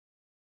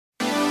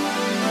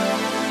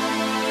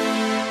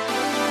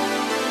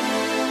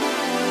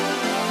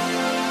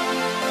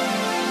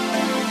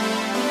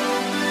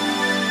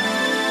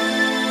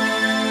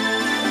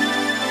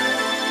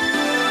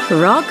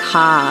Rock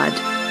Hard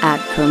at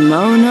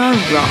Pomona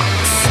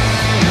Rocks.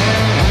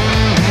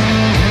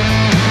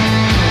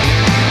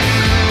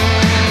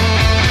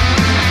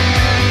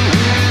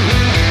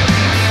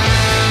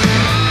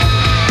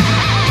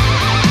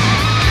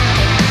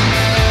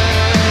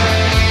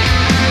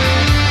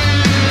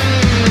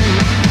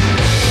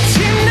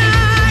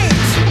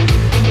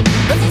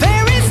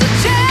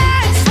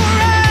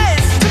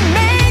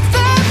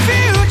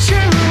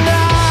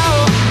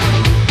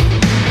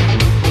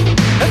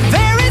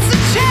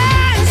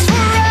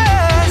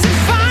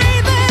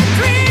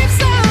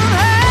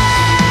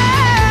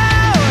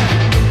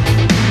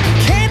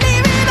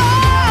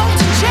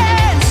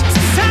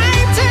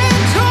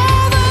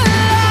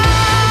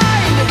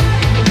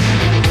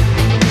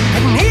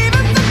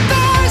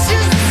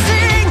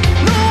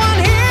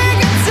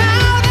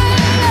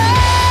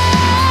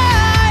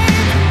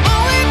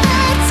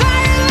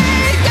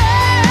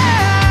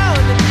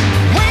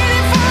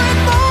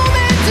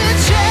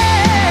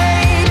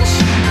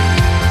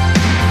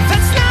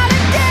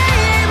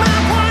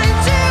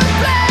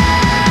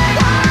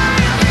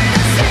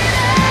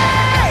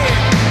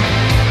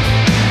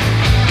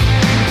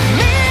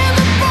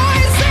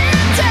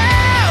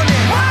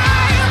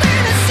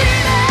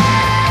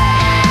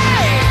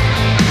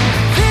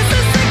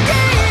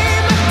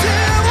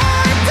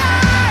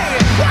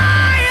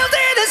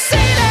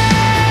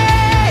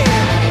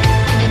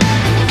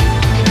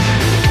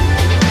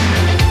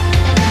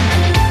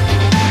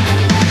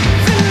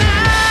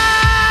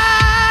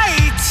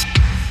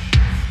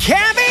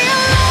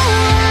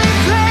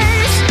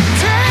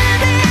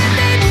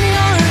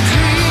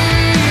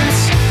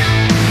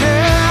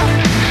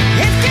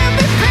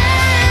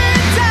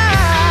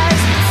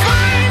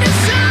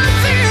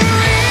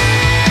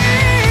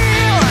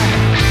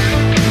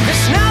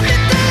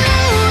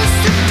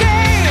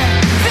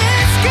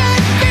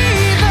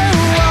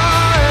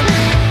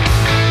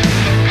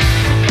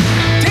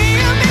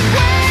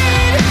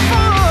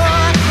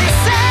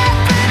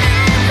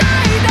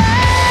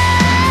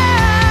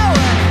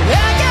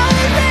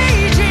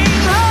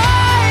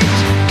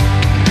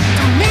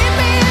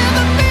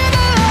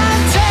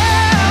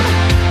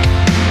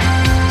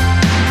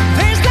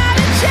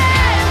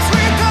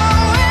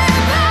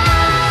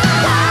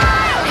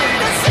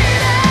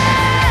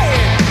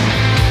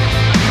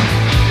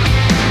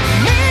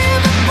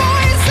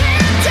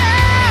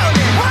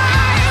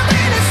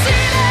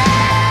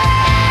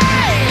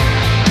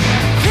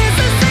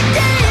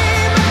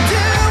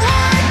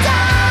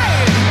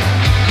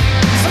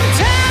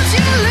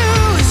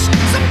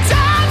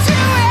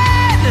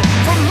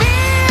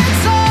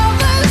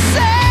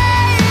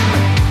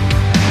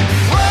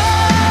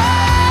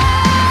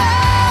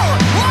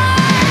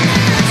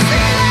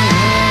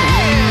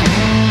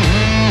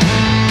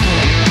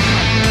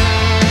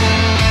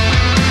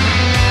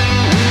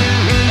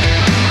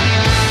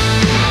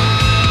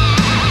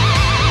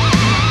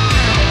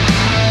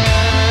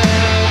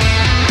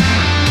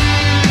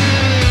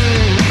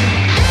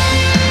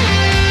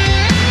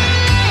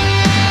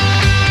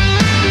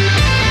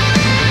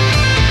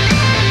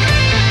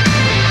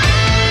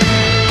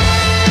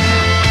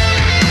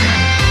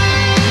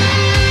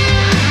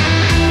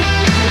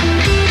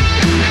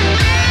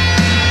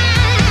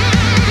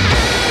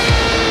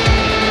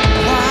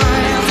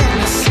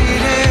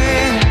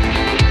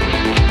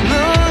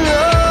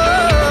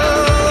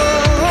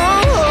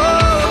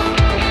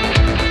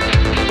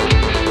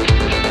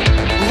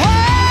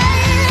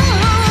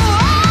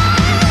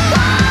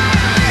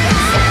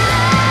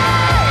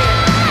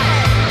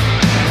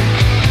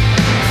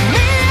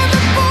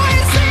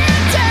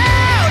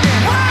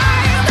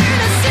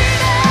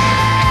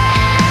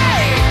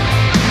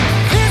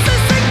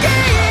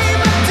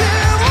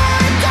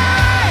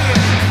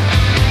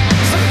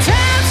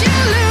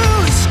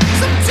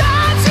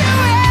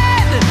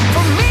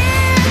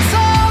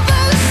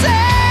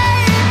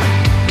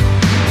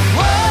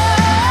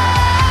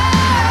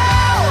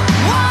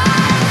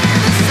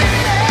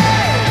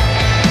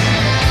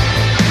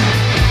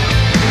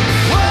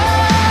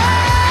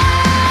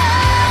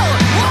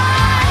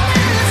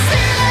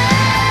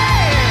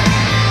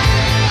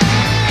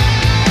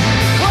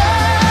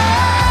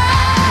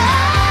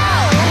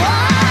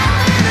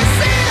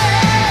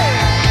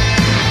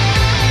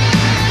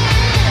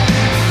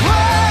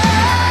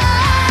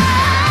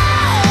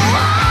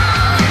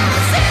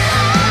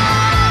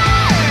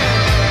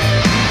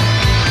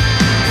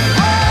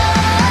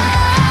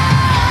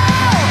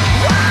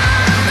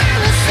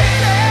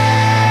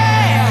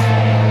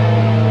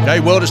 Hey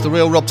world, it's the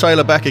real Rob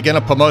Taylor back again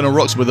at Pomona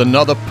Rocks with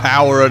another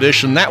power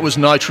edition. That was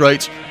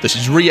Nitrate. This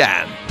is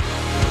Rianne.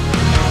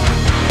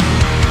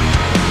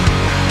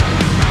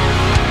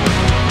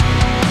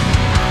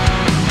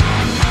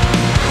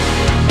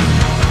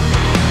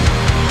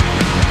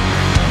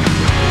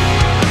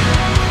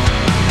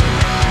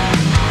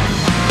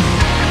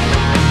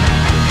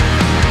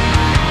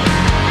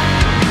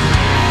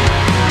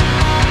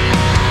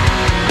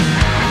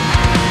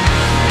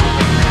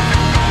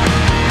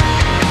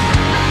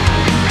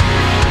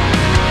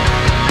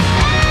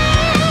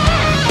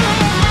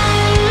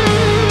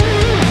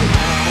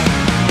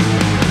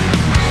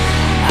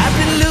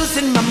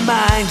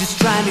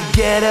 trying to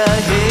get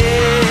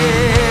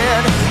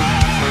ahead.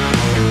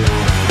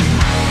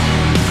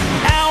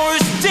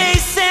 Hours,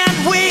 days,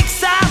 and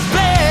weeks I've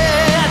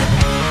bled.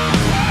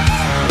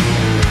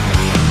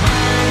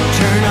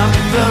 Turn up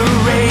the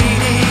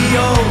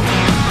radio,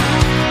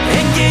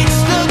 engage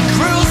the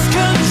cruise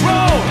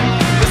control.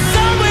 The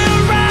sun will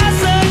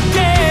rise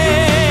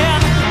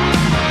again.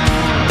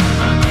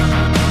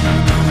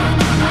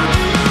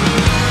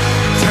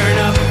 Turn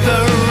up the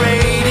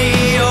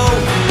radio,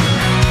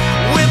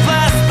 we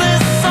blast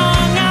this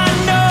song I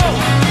know.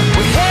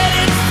 We're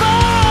headed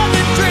for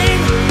the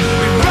dream,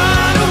 we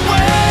run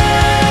away.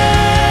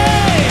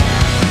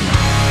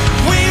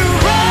 We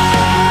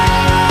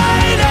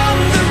ride on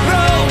the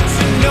road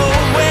to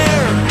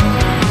nowhere,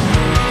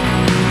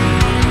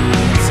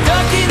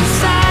 stuck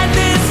inside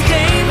this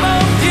game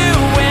of you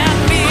and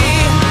me.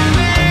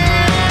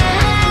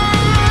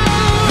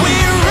 We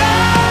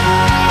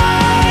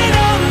ride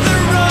on the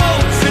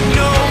road to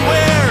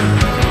nowhere.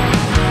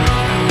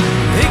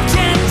 It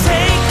can't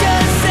take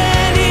us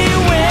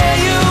anywhere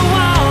you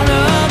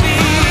wanna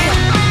be.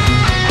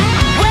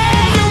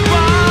 Where you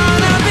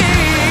wanna be.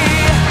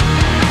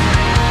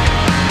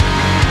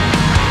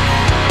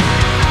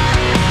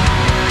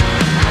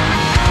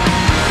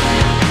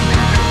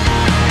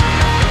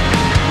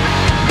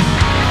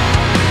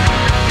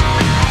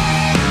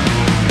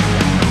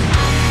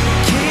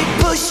 Keep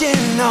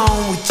pushing on,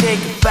 we take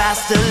a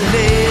faster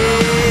lane.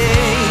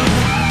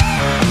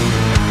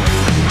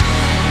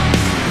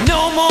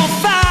 No more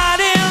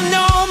fighting,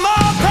 no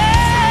more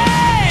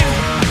pain.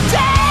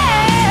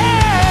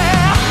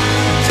 Yeah.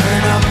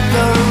 Turn up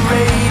the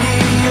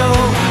radio,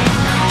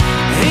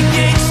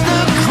 engage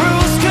the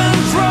cruise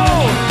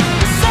control.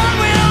 The sun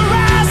will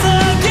rise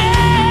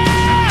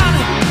again.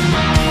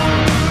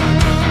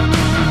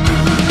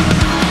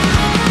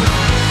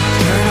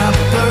 Turn up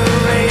the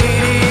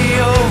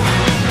radio,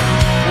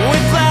 we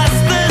blast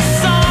this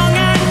song I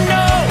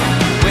know.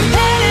 We're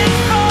headed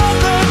for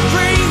the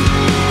dream,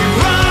 we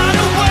run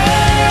away.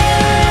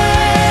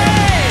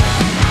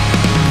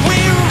 We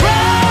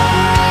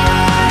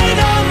ride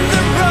on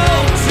the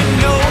road to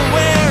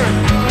nowhere,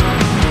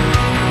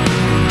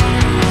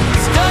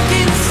 stuck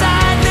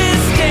inside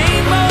this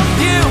game of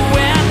you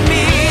and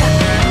me.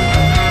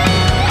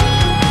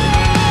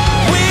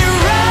 We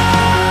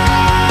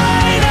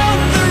ride on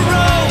the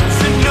road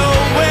to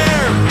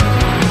nowhere.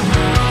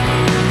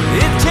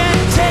 It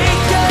can't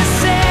take us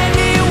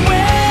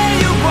anywhere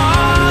you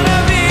wanna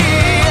be.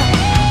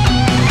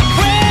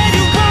 Where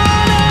you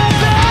wanna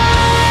be.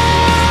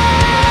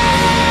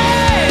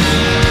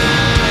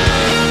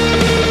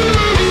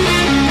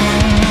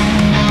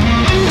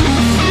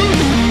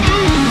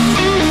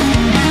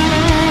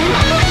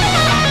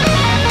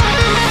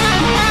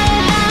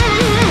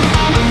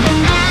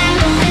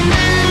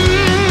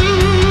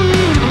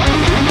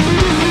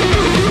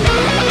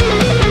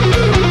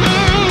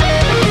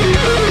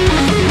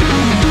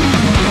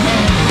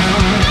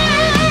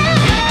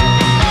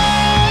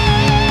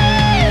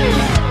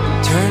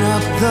 Turn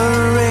up the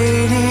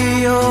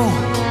radio,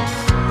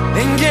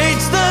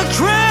 engage the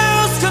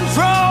cruise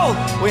control.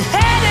 We're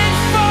headed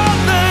for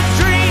the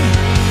dream,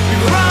 we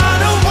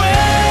run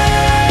away.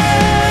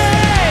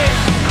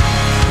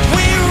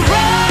 We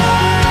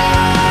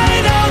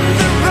ride on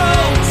the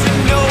road to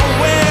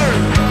nowhere,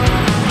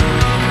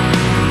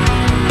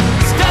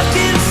 stuck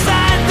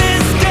inside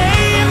this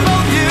game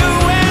of you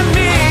and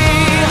me.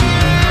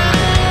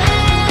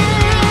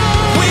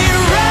 We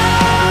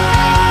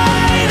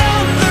ride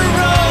on the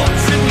road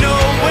to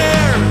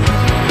nowhere.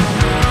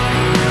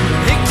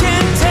 It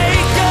can't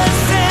take us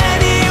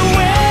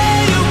anywhere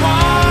you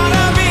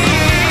wanna be.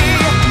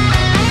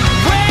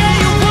 Where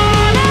you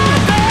wanna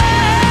be.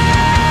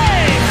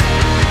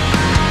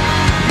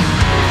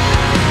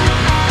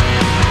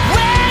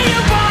 Where you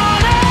wanna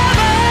be.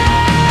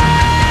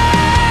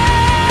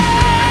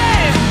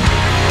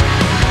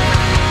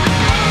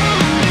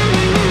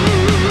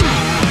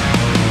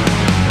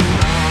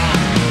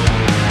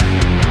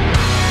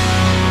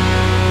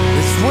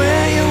 It's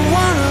where you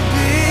wanna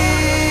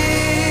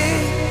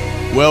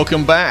be.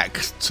 Welcome back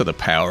to the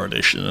Power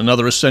Edition,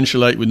 another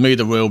Essential 8 with me,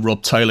 the real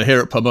Rob Taylor, here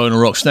at Pomona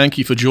Rocks. Thank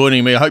you for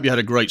joining me. I hope you had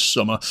a great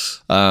summer.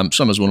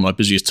 Summer's one of my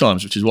busiest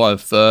times, which is why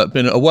I've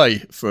been away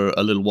for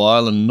a little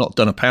while and not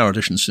done a Power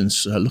Edition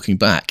since, looking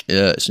back,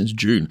 since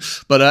June.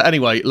 But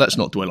anyway, let's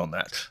not dwell on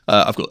that.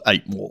 I've got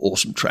 8 more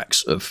awesome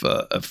tracks of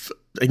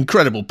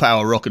incredible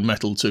power rock and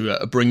metal to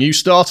bring you,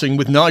 starting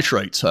with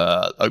Nitrate,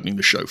 opening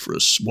the show for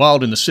us.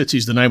 Wild in the City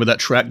is the name of that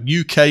track.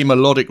 UK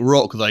melodic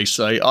rock, they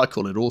say. I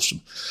call it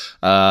awesome.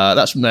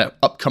 That's from their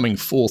upcoming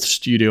 4th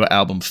studio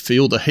album,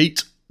 Feel the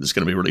Heat. It's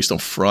going to be released on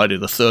Friday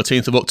the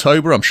 13th of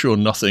October. I'm sure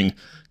nothing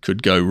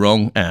could go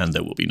wrong, and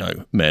there will be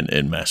no men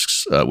in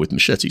masks with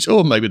machetes.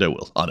 Or maybe there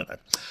will. I don't know.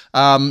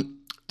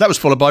 That was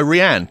followed by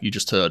Rianne, you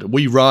just heard.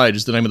 We Ride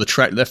is the name of the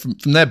track. They're from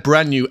their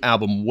brand new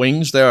album,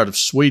 Wings. They're out of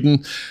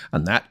Sweden,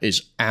 and that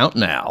is out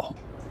now.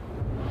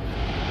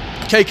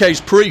 KK's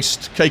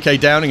Priest,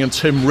 KK Downing and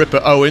Tim Ripper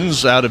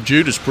Owens out of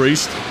Judas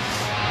Priest,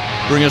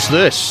 bring us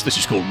this. This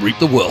is called Reap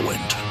the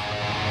Whirlwind.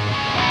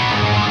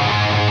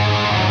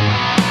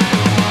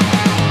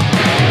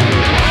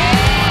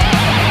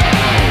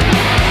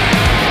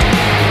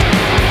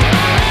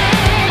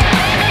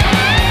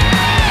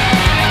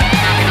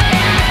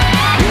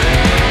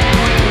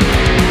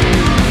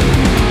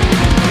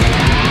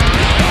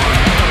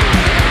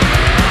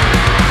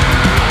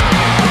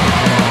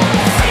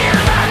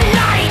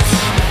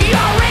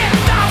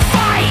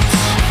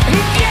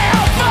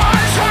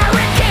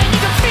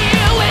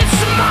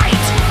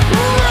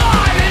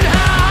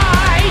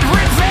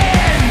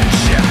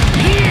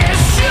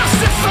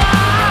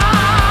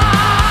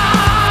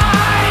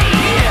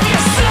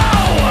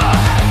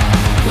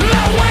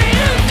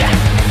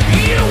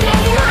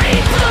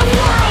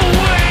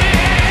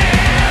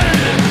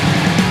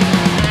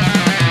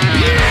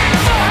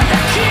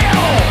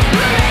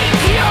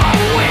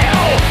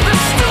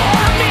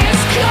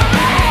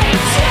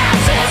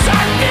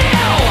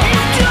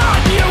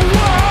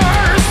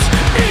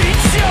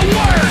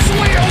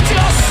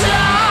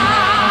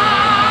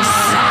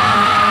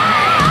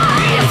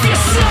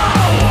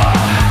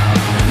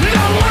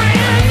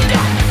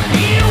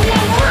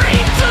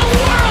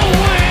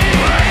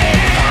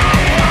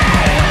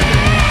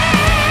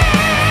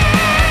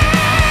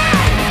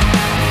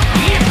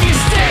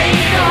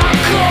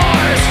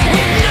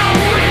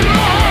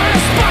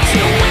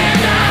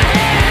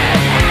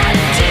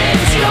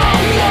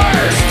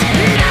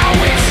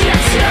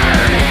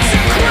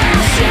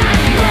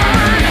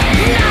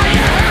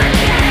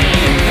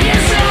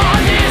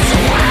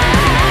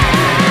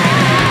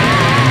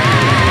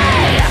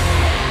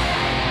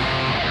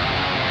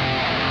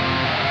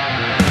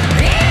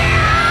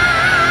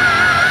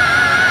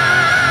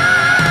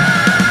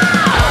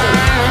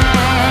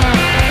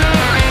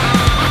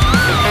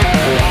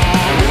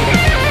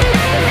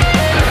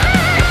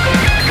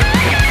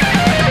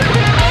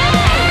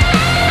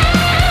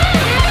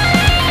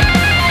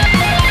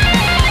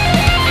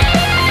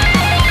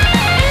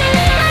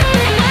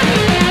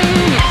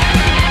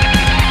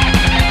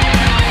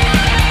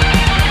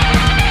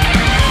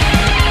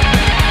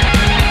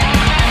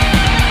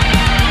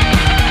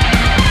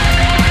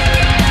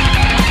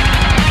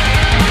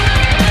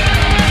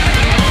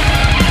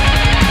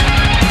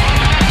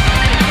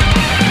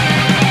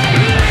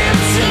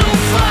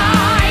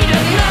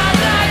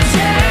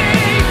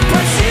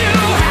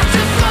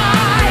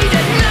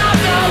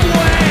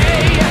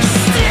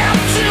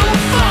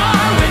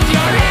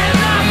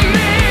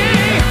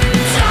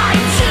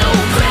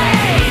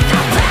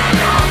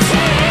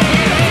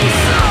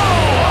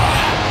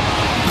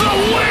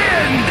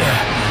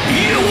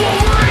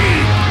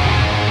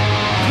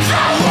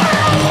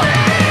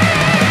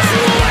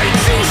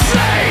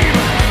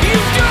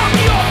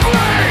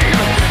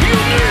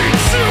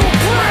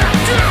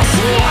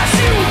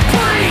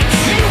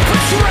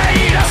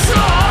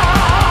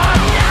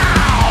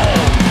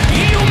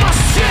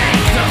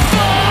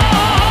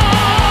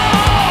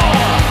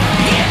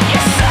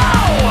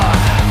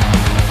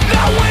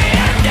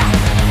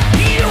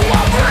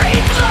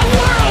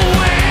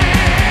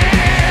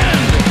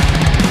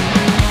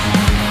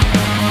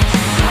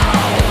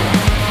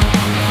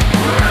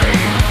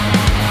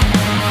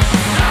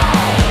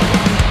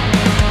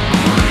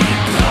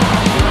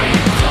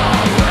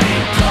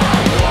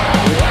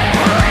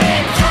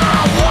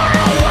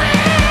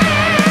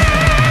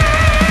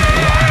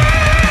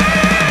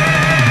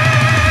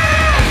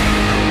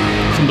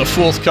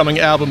 Forthcoming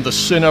album The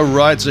Sinner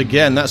Rides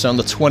Again. That's on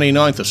the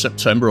 29th of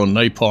September on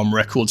Napalm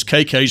Records.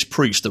 KK's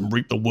Priest and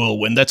Reap the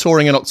Whirlwind. They're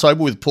touring in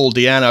October with Paul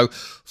Di'Anno,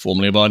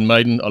 formerly of Iron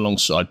Maiden,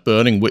 alongside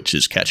Burning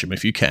Witches. Catch them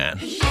if you can.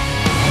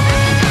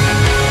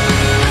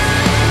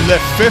 Their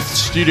fifth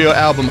studio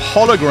album,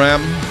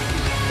 Hologram.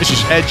 This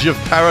is Edge of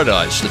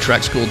Paradise. The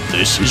track's called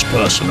This Is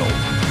Personal.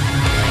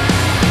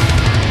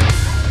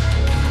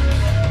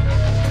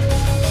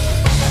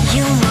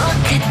 You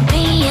look at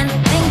me and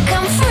think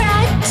I'm fragile.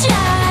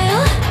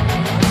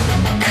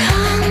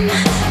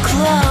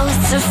 Close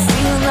to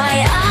feel my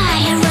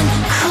iron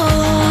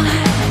core.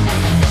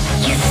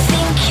 You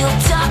think you'll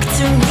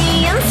doctor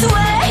me and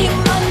sway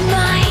my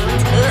mind.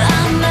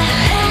 I'm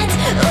ahead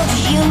of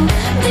you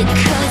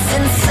because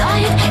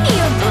inside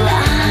you're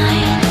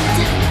blind.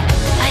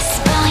 I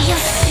smell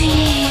your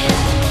fear,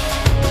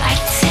 I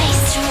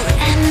taste your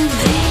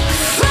envy.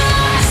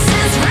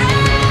 Forces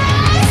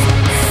rise,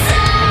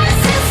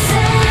 stars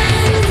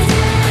ascend.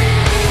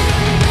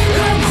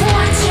 I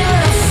want you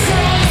to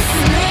face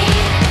me.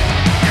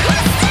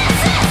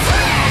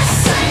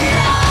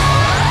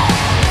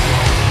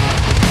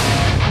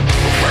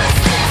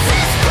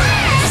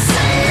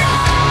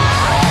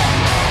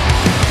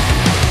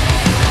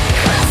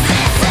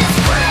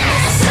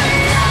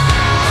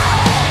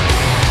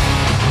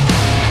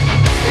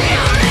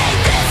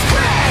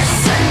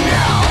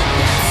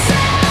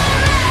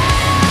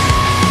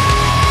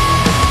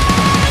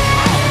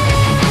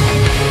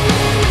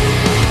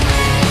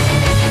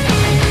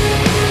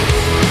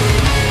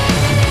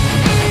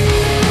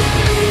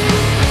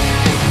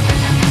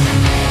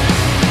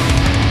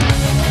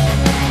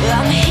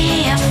 I'm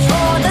here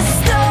for the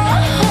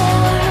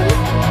storm.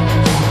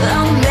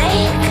 I'll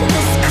make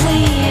this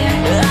clear.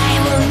 I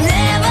will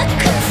never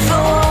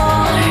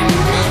conform.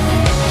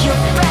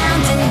 You're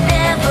bound in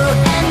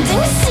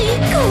never-ending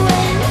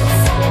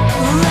sequence,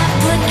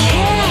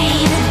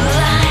 replicated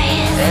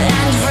lies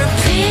and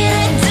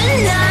repeated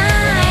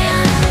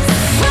denials.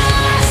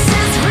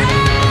 Forces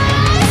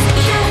rise.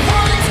 You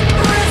want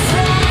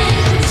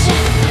revenge.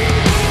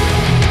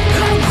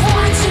 I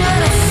want you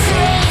to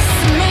face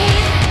me.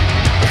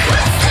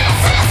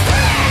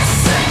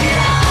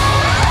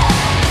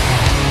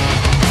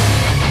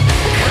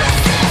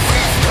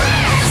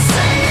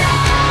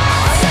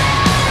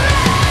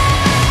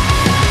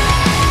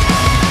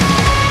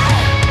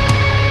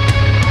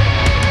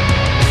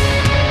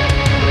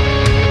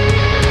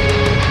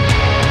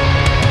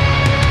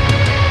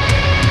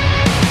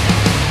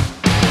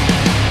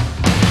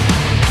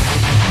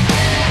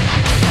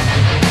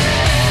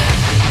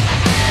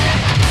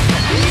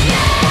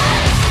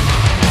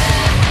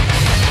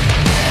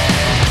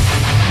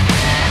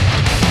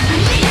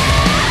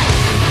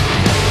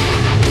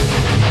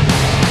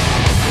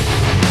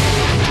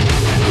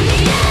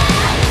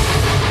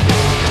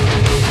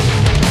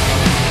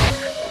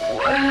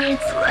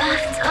 Words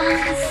left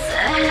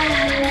unsaid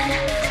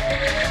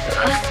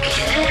are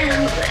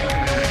killing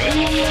me.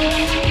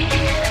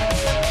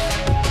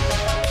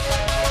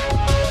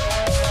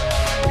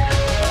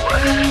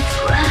 Words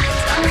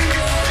left unsaid.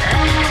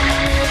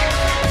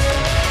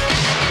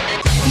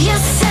 You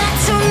said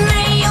to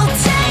me you'll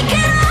take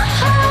it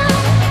all,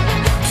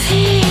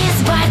 piece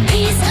by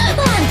piece,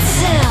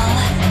 until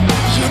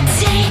you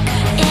take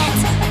it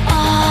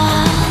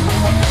all.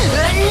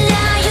 And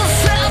now you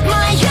felt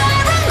my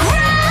iron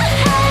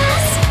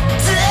grasp,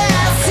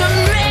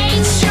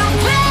 decimate your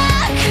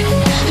back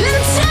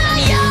until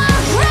your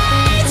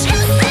rage,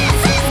 'cause this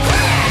is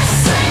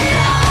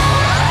personal.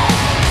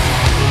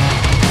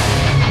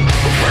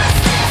 'Cause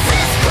this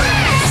is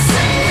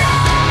personal.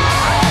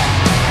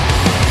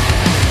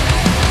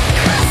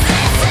 'Cause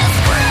this is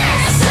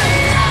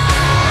personal.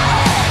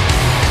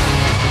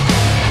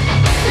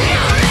 You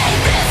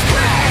made this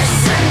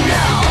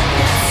personal.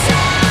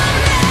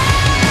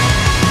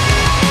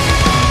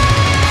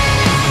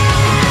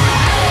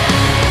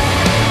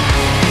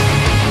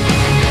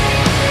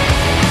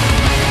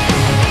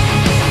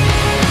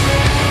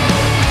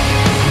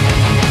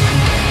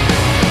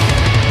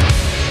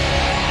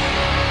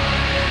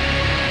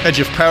 Edge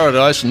of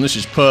Paradise, and This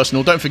Is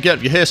Personal. Don't forget,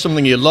 if you hear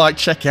something you like,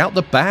 check out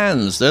the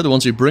bands. They're the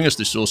ones who bring us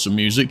this awesome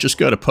music. Just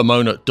go to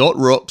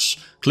pomona.rocks,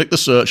 click the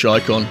search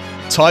icon,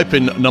 type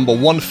in number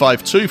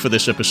 152 for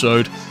this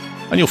episode,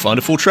 and you'll find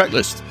a full track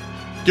list.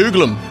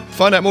 Google them,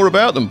 find out more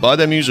about them, buy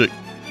their music.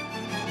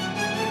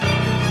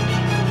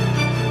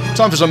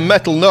 Time for some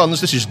Metal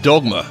Nuns. This is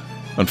Dogma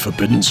and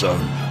Forbidden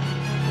Zone.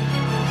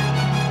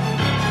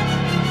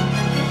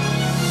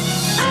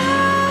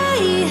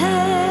 I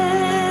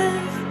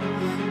have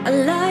a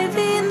life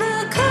in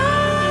the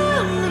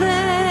convent.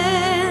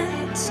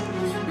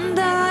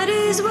 That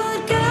is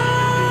what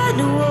God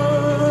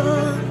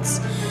wants,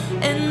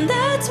 and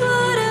that's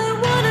what I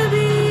wanna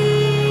be.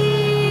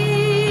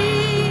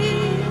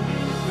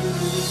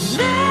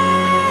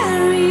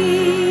 There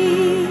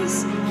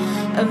is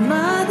a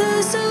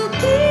mother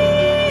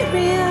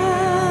superior.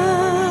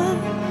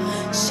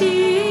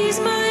 She's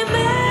my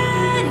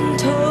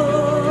mentor,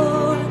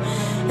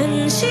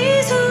 and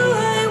she's who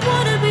I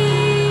wanna be.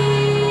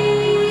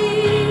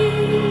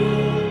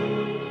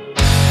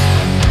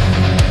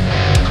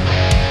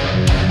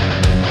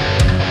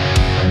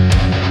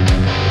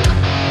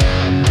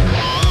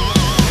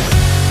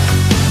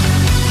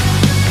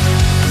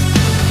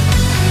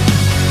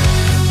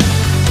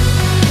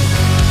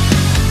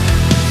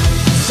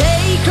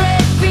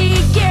 Sacred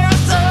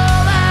figures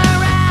all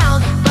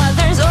around, but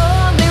there's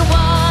only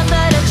one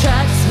that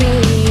attracts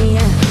me.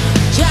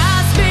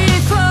 Just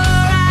before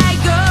I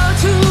go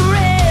to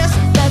rest,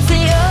 that's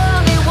the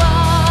only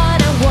one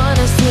I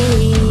wanna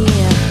see.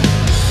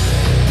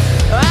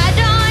 I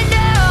don't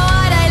know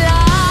what I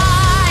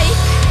like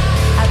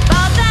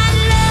about that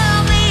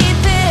lovely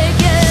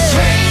figure.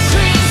 Strange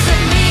dreams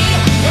of me,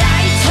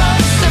 light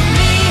touch of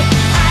me.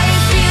 I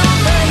feel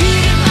the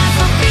heat in my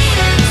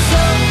forbidden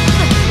zone.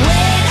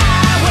 When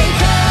I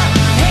wake up,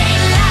 pain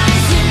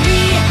lies in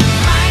me.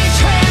 My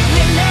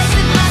tremblingness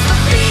in my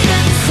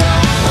forbidden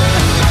zone.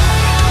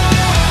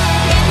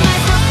 In my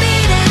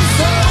forbidden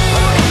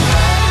zone.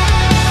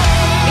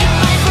 In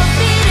my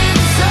forbidden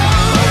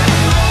zone.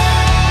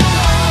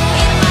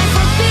 In my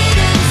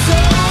forbidden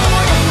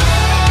zone.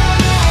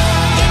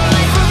 In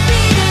my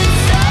forbidden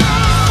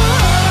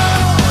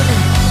zone.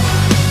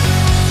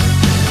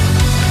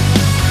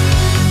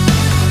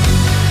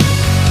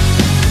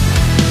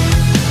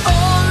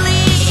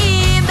 Only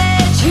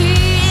image he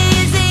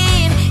is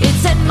in,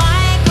 it's St.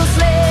 Michael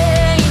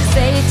slaying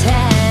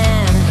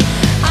Satan.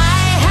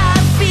 I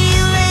have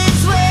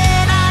feelings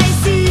when I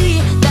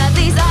see that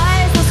these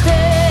eyes are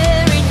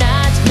staring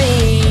at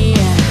me.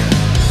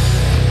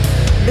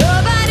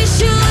 Nobody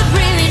should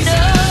really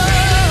know.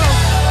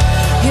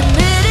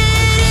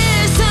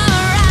 Humidity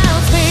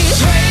surrounds me.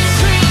 Strange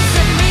dreams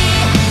of me,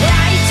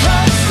 light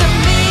touch of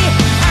me.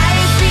 I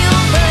feel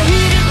the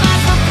heat in my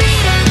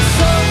forbidden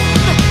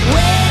zone.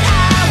 When I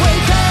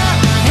wake up,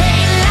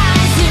 pain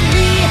lies in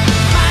me.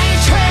 My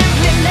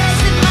tremblingness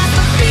in my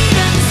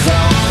forbidden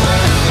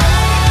zone.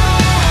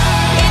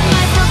 In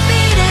my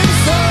forbidden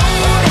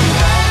zone.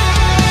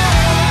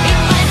 In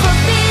my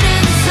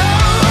forbidden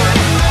zone.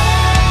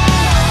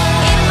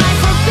 In my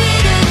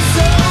forbidden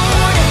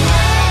zone.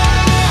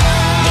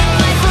 In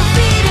my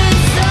forbidden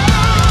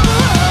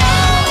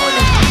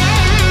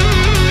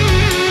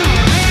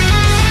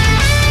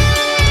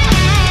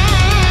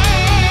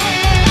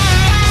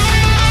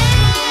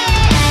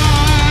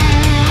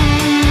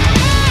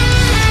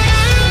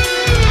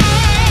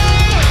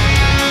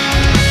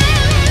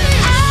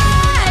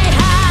I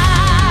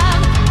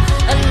have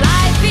a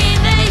life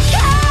in a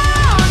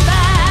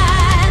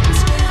convent.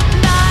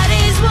 That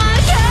is what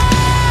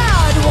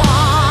God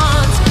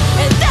wants,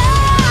 and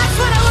that's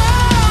what I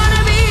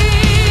wanna be.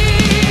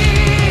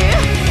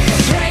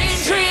 Strange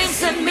dreams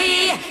of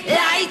me,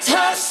 light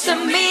touch of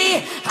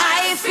me.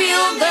 I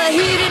feel the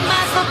heat in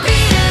my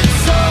forbidden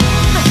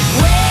zone.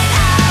 When I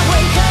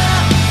wake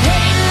up,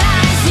 pain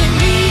lies in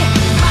me.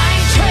 My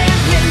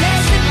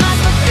tremblingness in my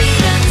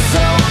forbidden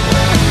zone.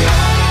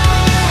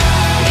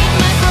 In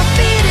my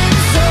forbidden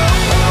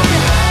zone.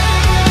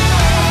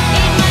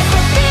 In my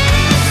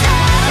forbidden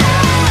zone. In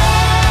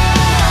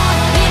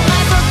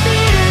my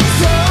forbidden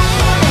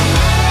zone.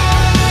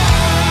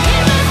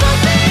 In my forbidden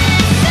zone.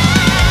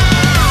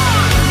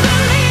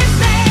 Believe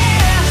me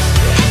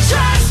and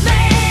trust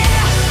me.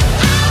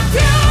 I'm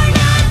pure,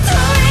 not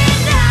doing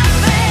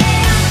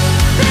nothing.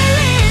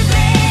 Believe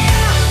me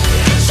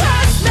and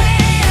trust me.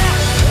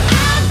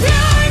 I'm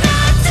pure,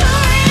 not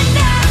doing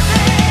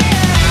nothing.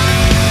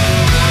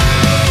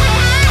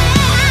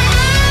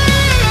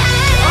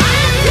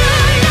 I'm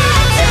pure,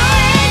 not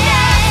doing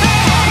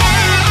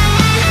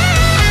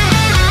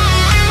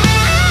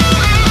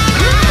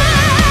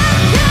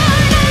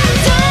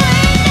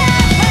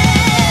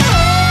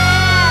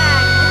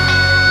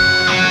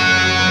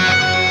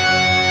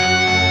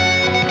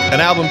An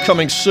album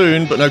coming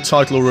soon, but no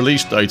title or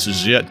release date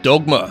as yet.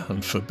 Dogma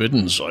and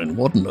Forbidden Zone.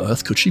 What on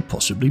earth could she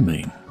possibly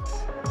mean?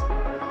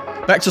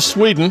 Back to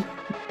Sweden.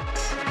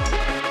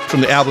 From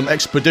the album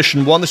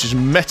Expedition 1, this is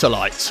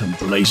Metalite and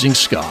Blazing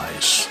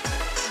Skies.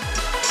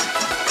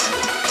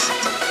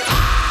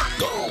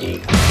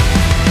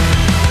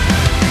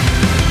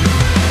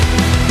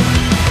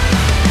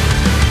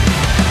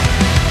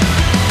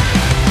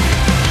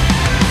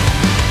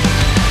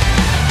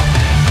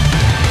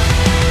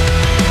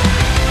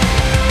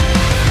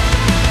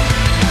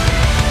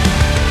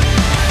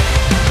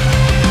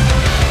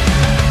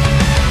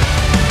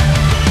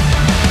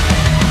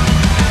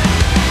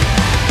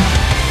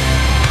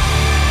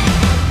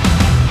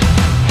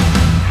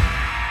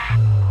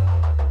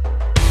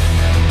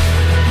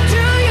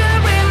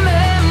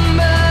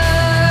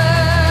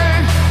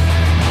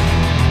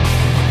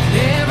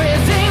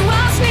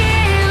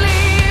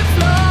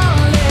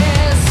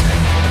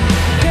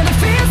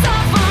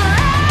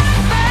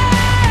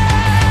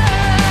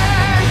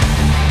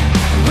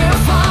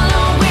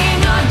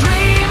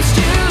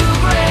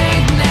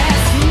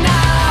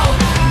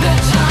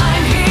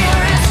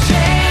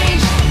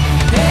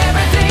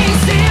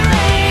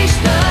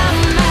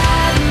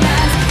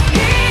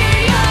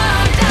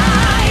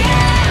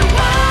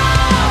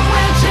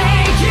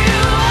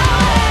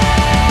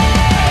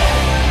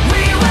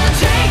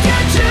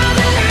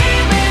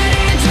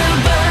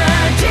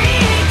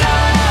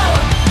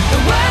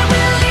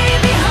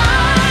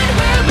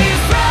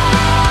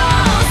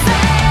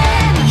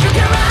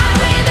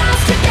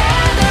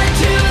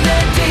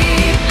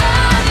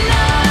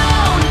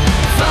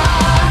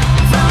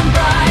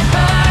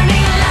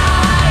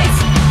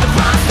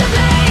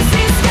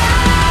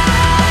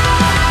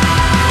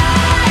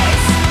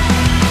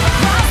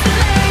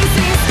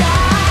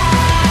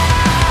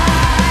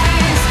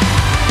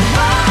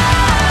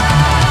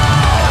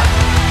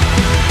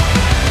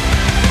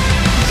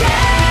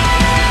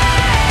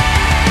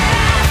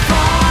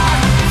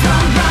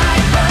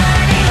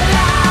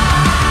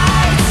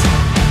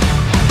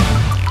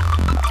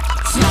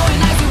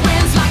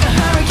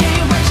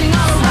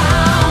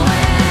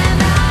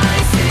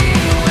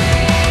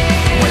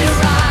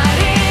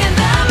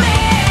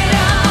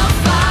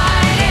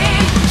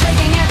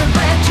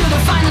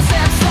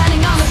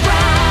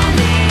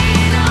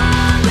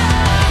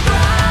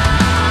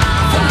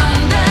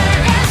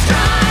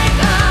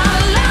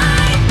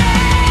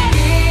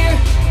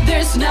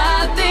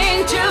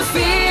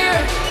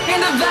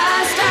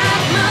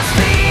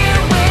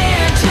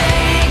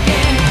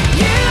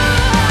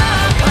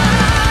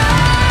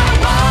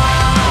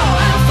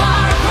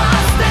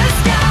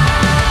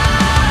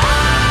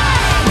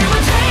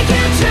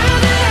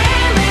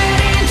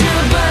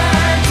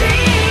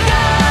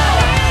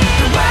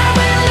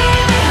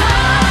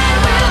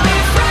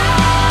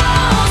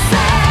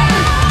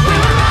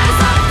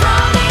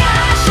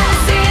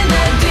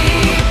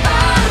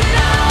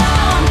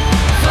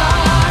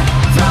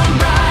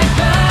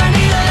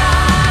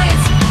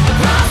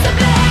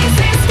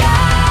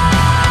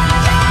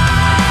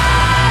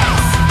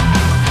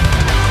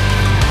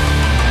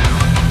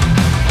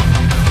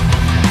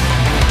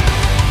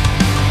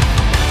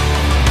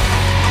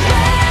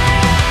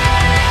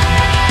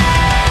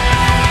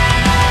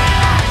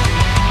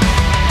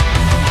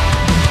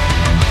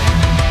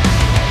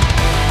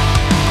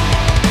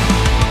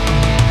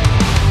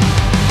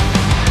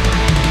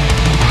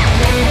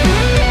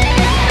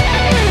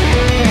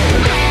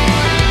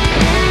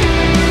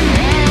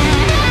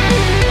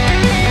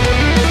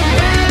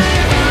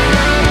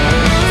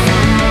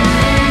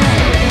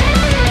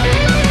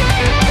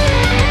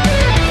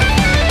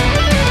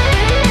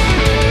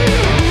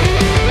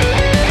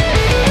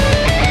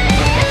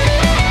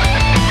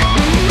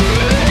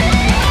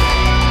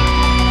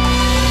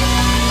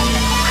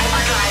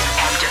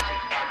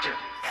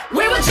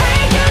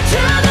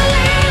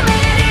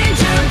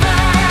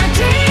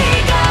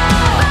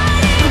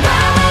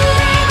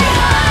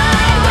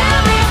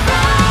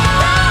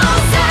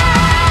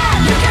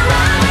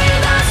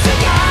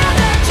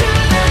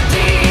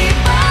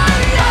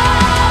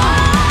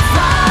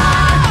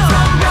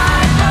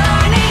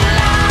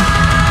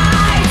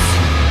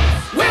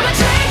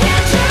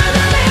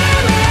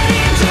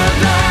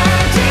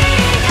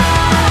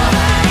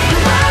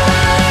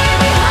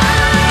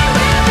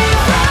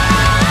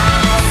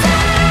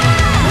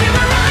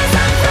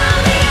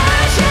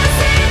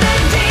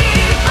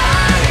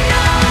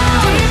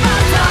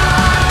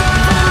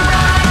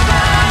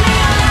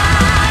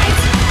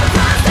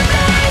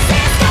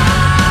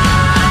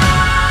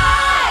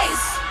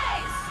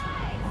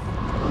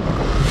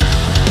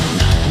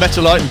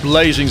 Metalite and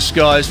Blazing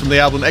Skies from the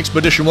album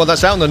Expedition 1.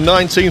 That's out on the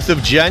 19th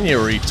of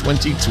January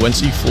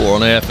 2024 on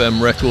AFM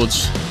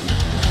Records.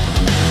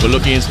 We're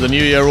looking into the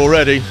new year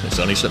already. It's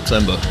only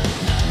September.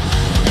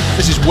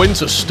 This is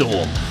Winter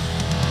Storm.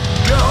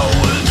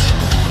 Gold,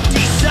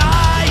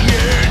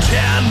 desired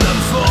and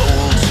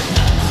unfold.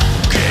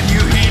 Can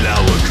you heal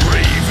our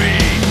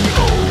craving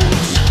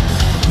old?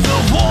 The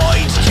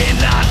void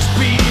cannot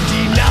be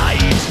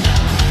denied.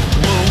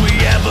 Will we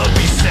ever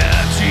be satisfied?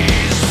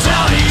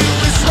 Value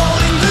is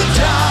rolling the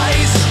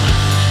dice.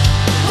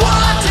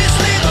 What is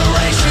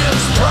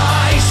liberation's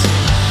price?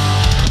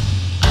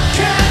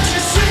 Can't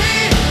you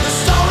see the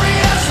story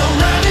has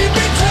already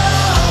been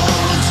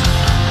told?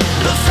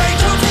 The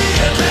fate of the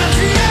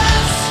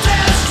Atlanteans,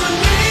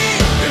 destiny,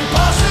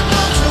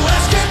 impossible to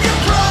escape your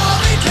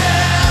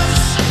providence.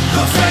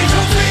 The fate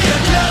of the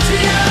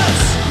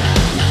Atlanteans.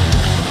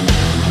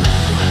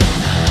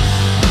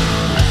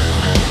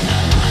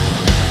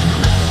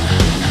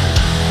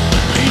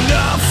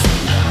 Enough.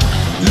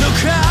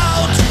 Look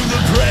out to the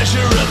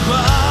pressure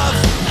above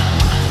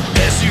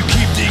as you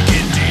keep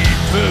digging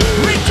deeper.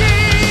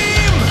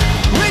 Redeem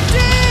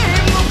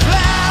the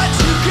pledge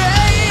you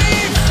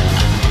gave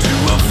to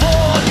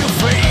afford your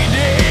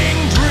fading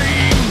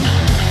dream.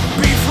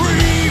 Be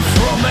free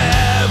from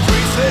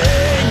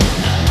everything,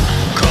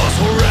 'cause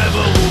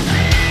forever will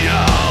be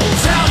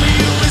ours. Tell me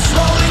who is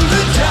rolling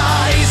the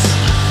dice.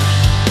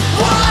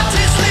 What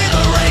is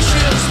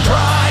liberation's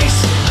price?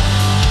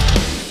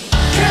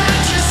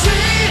 Can't you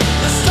see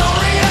the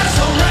story has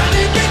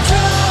already been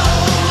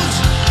told?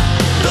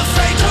 The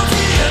fate of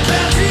the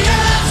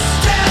Atlanteans,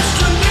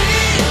 destiny,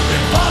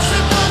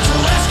 impossible to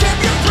escape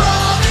your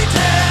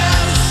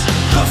providence.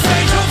 The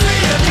fate of the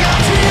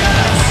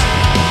Atlanteans.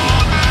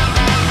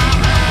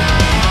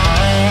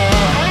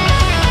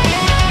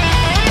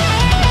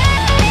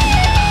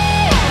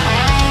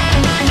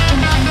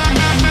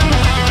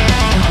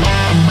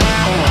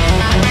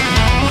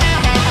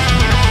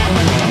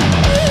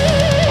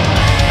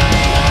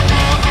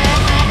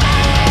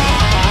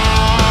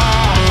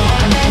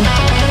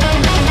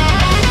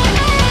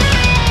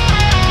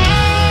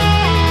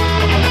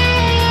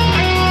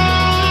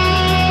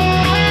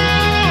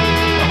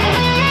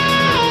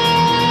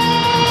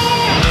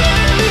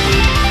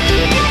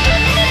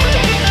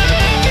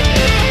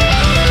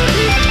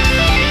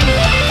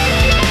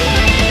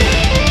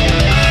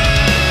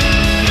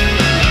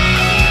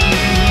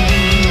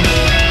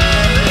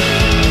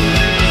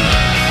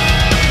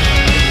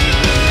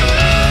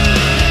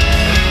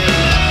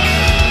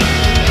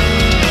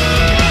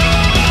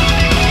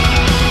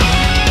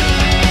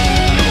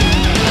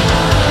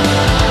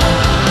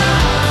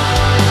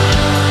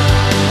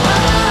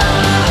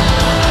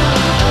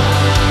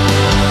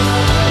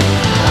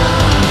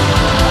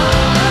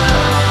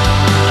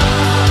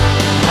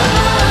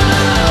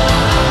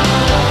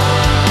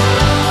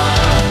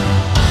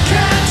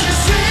 Can't you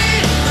see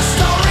the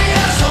story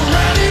has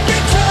already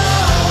been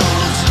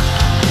told?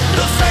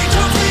 The fate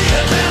of the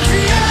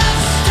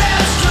Atlanteans,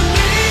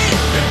 destiny,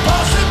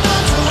 impossible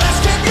to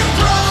escape your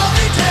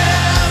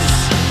providence.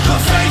 The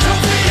fate of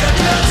the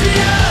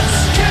Atlanteans.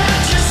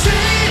 Can't you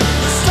see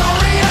the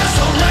story has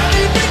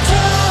already been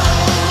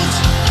told?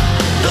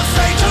 The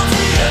fate of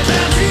the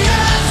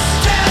Atlanteans,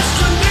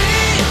 destiny,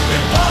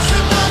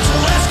 impossible to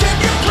escape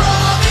your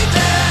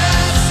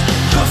providence.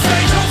 The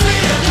fate of the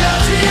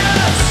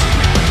Atlanteans.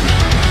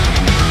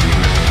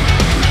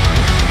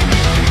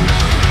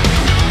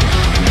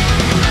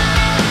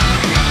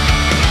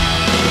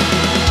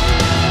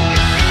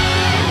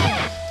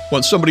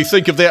 Once somebody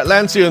think of the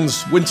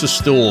Atlanteans, Winter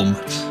Storm,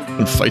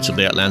 and Fate of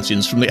the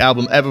Atlanteans from the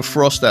album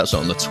Everfrost. That's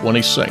on the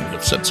 22nd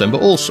of September,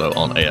 also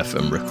on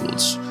AFM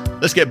Records.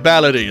 Let's get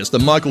ballady. It's the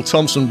Michael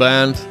Thompson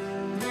Band.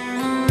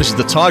 This is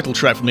the title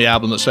track from the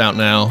album that's out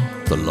now,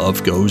 The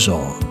Love Goes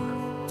On.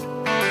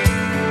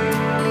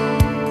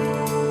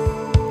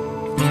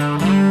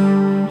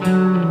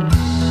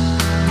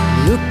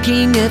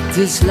 Looking at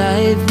this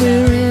life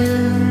we're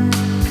in,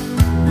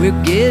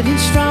 we're getting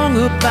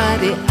stronger by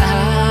the hour.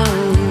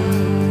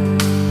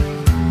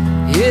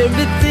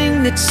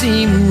 Everything that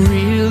seemed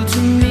real to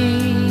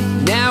me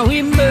now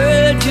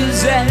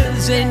emerges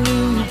as a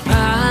new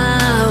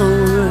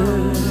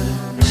power.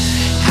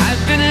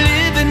 I've been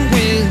living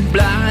with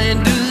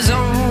blinders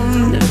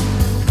on,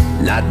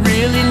 not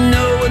really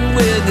knowing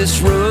where this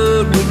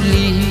road would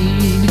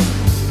lead.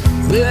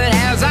 But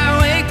as I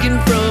waken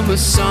from a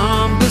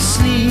somber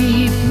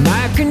sleep,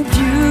 my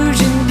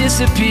confusion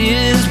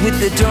disappears with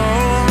the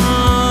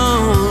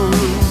dawn.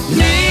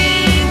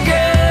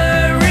 Lingering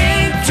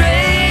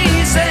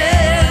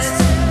traces,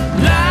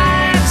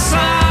 lights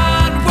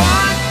on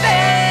worn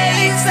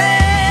faces.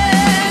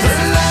 The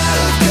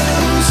love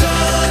goes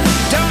on.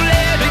 Don't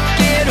let it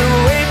get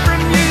away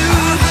from you.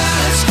 Our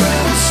hearts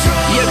grow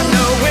strong. You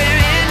know we're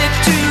in it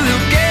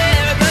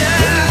together.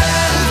 The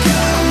love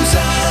goes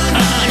on.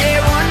 Yeah,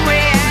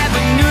 one-way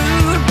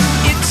avenue.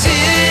 It's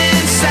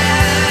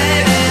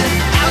inside and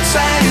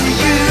outside of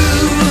you.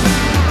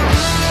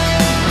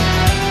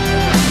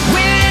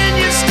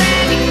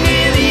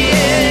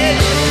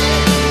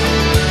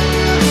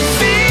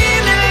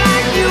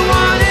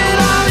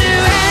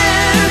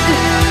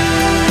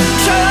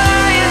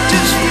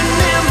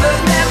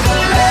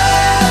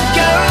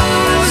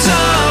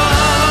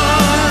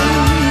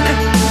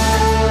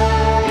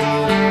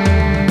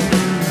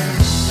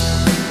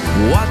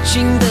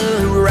 watching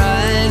the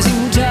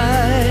rising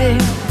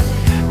tide.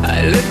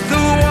 I let the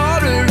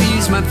water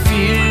ease my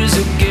fears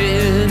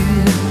again.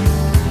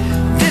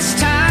 This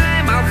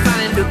time I'll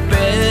find a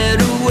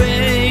better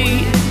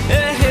way,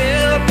 a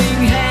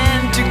helping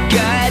hand to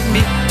guide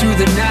me through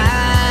the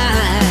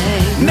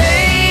night.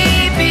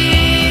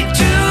 Maybe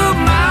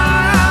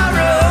tomorrow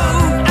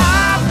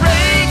I'll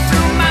break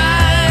through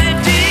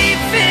my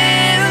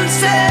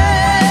defenses.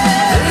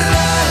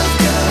 Love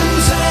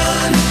goes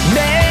on.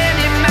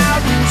 Many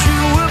mountains you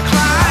will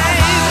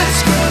climb.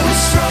 Hearts grow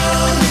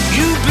strong.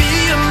 You'll be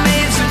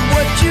amazed at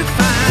what you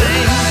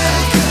find.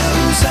 Love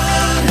goes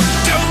on.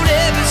 Don't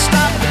ever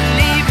stop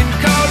believing,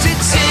 'cause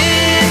it's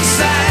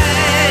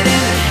inside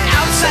and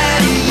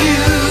outside of you.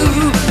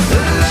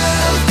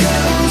 Love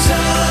goes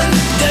on.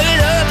 The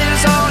love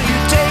is all you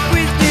take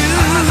with you.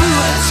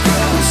 Hearts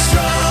grow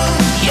strong.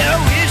 Your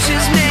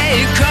wishes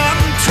may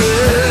come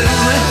true.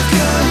 Love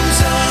goes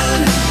on.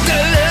 The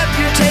love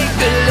you take,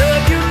 the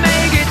love you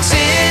make, it's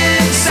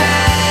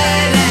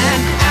inside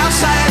and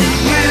outside of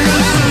you.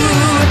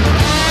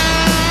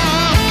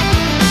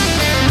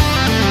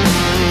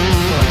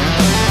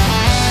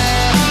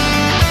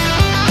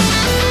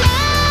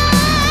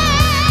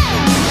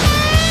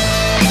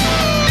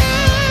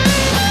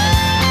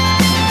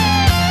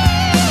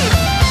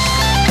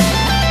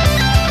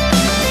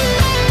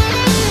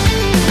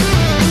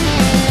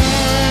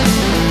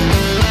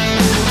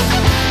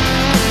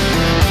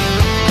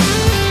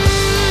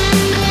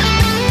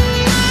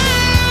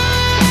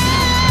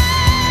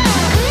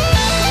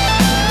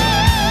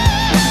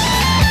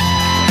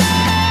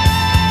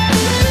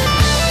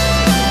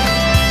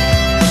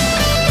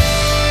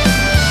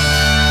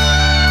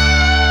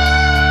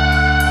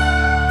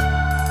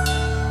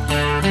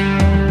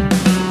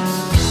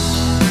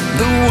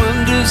 The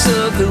wonders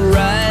of the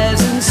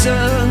rising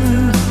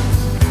sun.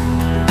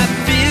 I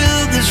feel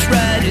this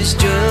ride has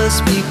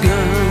just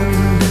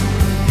begun.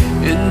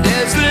 And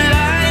as the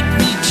light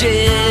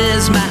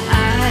reaches my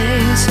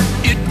eyes,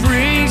 it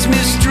brings me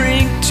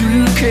strength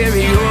to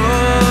carry on.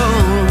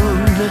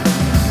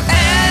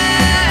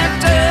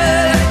 After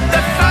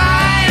the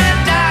fire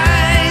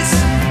dies,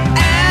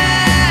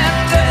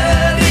 after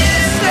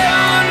this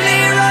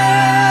lonely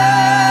ride,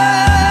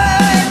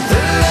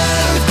 the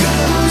love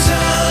goes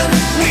on.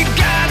 We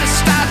gotta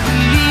stop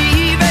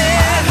believing.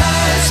 Our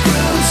hearts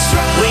grow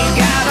strong. We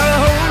gotta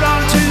hold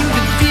on to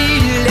the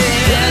feeling.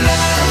 The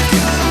love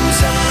goes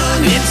on.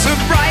 It's a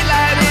bright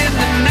light in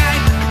the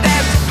night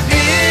that's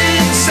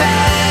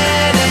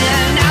inside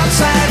and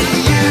outside of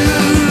you.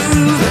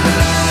 The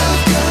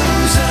love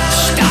goes on.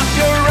 Stop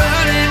your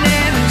running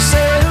in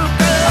circles.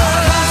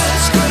 Our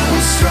hearts grow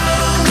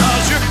strong.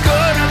 'Cause you're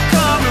gonna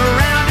come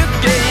around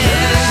again.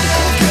 The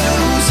love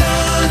goes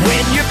on.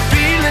 When you're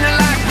feeling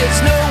like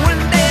there's no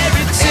one there,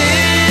 it's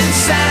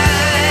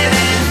inside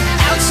and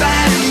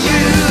outside of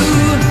you.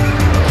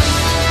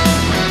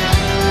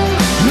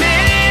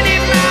 Many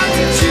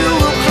mountains you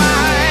will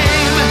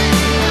climb.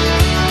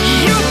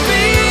 You'll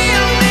be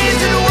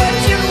amazed at what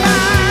you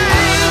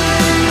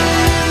find.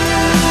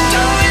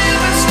 Don't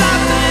ever stop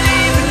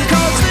believing,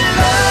 'cause the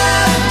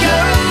love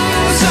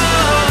goes on.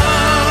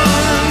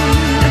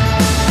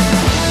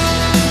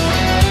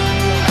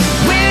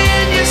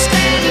 When you're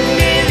standing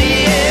near the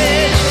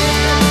edge,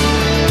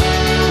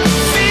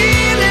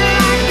 feeling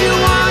like you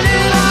want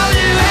it all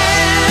you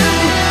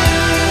have,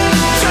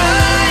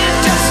 try and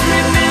just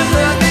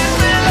remember that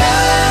the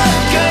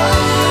love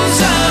goes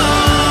on.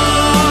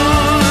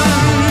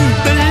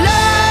 The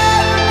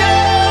love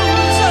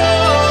goes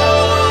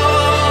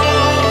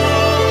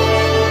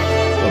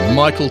on. The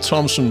Michael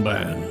Thompson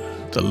Band,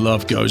 The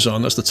Love Goes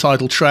On. That's the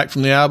title track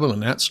from the album,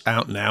 and that's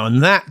out now.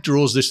 And that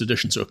draws this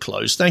edition to a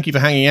close. Thank you for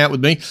hanging out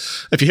with me.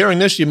 If you're hearing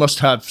this, you must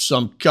have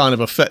some kind of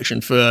affection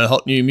for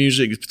hot new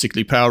music,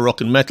 particularly power rock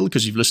and metal,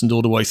 because you've listened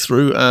all the way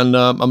through. And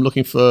I'm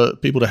looking for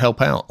people to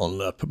help out on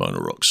Pomona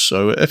Rocks.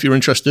 So if you're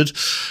interested,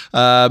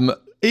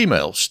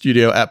 email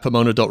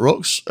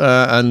studio@pomona.rocks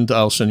and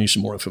I'll send you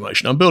some more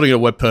information. I'm building a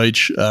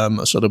webpage,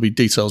 so there'll be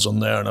details on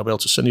there, and I'll be able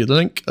to send you the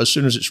link as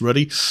soon as it's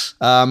ready.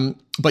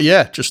 But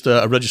yeah, just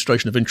a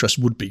registration of interest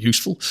would be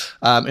useful.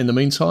 In the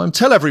meantime,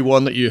 tell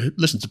everyone that you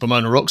listen to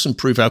Pomona Rocks and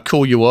prove how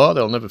cool you are.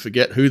 They'll never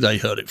forget who they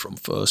heard it from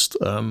first.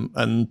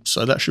 And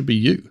so that should be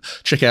you.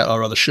 Check out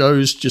our other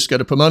shows. Just go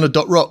to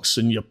pomona.rocks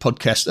in your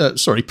podcast,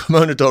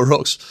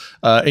 pomona.rocks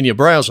in your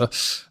browser.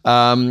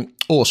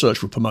 Or search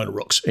for Pomona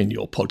Rocks in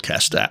your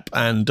podcast app,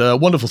 and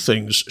wonderful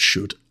things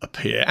should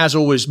appear. As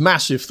always,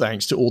 massive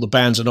thanks to all the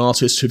bands and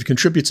artists who've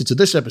contributed to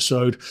this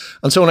episode.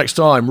 Until next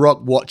time,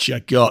 rock what you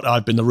got.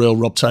 I've been the real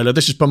Rob Taylor.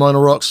 This is Pomona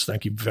Rocks.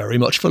 Thank you very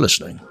much for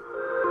listening.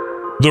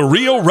 The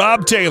Real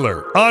Rob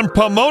Taylor on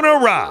Pomona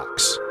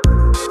Rocks.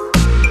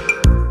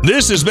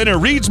 This has been a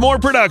Reads More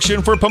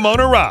production for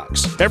Pomona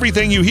Rocks.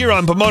 Everything you hear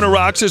on Pomona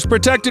Rocks is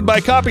protected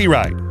by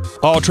copyright.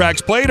 All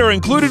tracks played are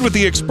included with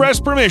the express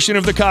permission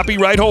of the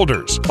copyright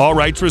holders. All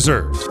rights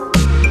reserved.